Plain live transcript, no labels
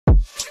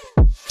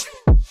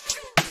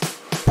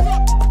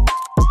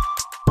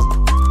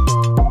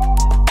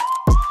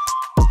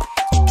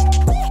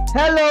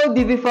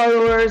TV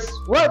followers,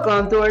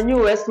 welcome to our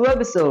newest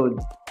webisode.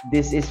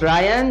 This is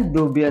Ryan,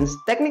 Dubion's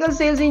technical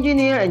sales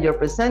engineer and your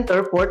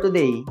presenter for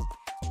today.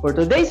 For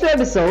today's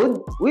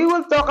webisode, we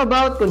will talk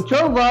about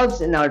control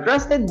valves in our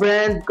trusted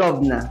brand,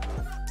 Covna.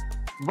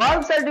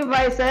 Valves are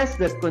devices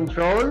that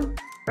control,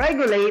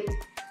 regulate,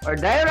 or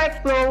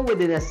direct flow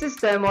within a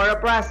system or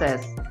a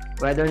process,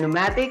 whether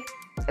pneumatic,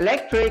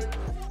 electric,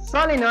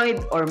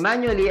 solenoid, or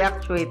manually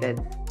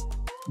actuated.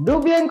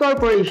 Dubion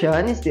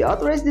Corporation is the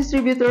authorized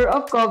distributor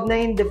of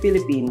Covna in the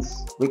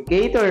Philippines. We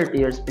cater to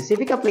your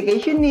specific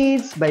application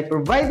needs by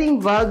providing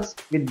valves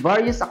with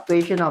various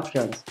actuation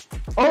options,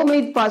 all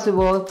made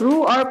possible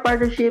through our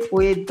partnership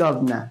with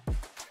Covna.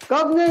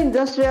 Covna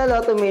Industrial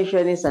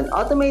Automation is an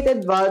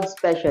automated valve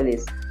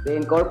specialist. They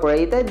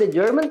incorporated the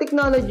German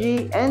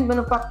technology and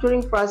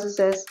manufacturing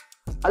processes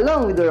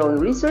along with their own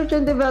research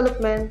and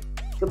development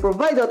to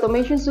provide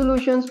automation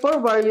solutions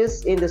for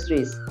various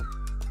industries,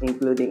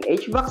 including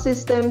HVAC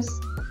systems,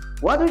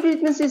 water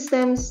treatment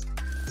systems,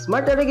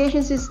 smart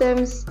irrigation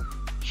systems,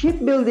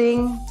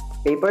 shipbuilding,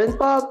 paper and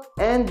pulp,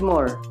 and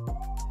more.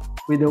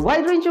 With a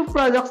wide range of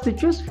products to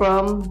choose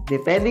from,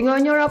 depending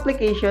on your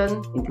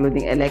application,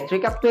 including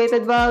electric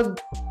actuated valve,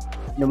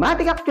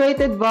 pneumatic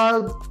actuated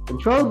valve,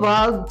 control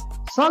valve,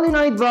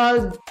 solenoid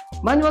valve,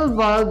 manual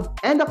valve,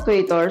 and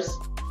actuators,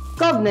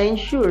 Covna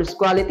ensures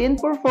quality and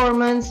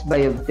performance by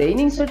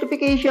obtaining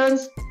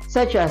certifications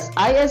such as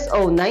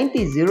ISO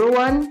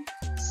 9001,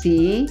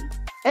 CE,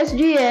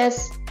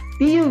 SGS,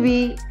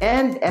 TUV,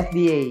 and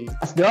FDA.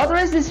 As the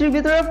authorized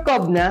distributor of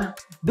Covna,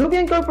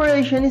 Dubion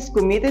Corporation is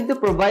committed to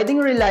providing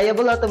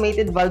reliable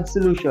automated valve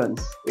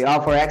solutions. We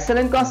offer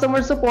excellent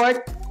customer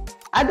support,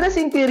 address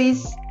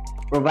inquiries,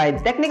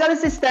 provide technical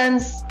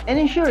assistance, and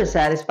ensure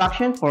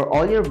satisfaction for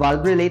all your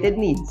valve-related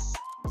needs.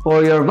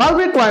 For your valve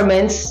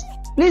requirements,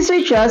 please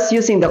reach us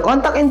using the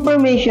contact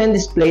information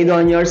displayed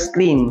on your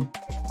screen.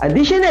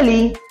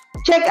 Additionally,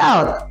 check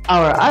out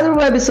our other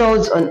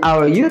webisodes on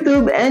our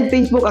YouTube and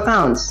Facebook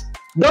accounts.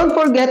 Don't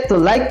forget to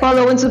like,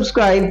 follow, and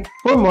subscribe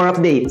for more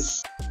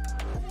updates.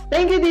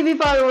 Thank you, TV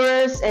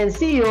followers, and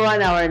see you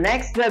on our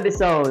next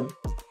webisode.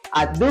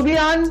 At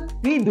Dubion,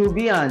 we do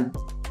beyond.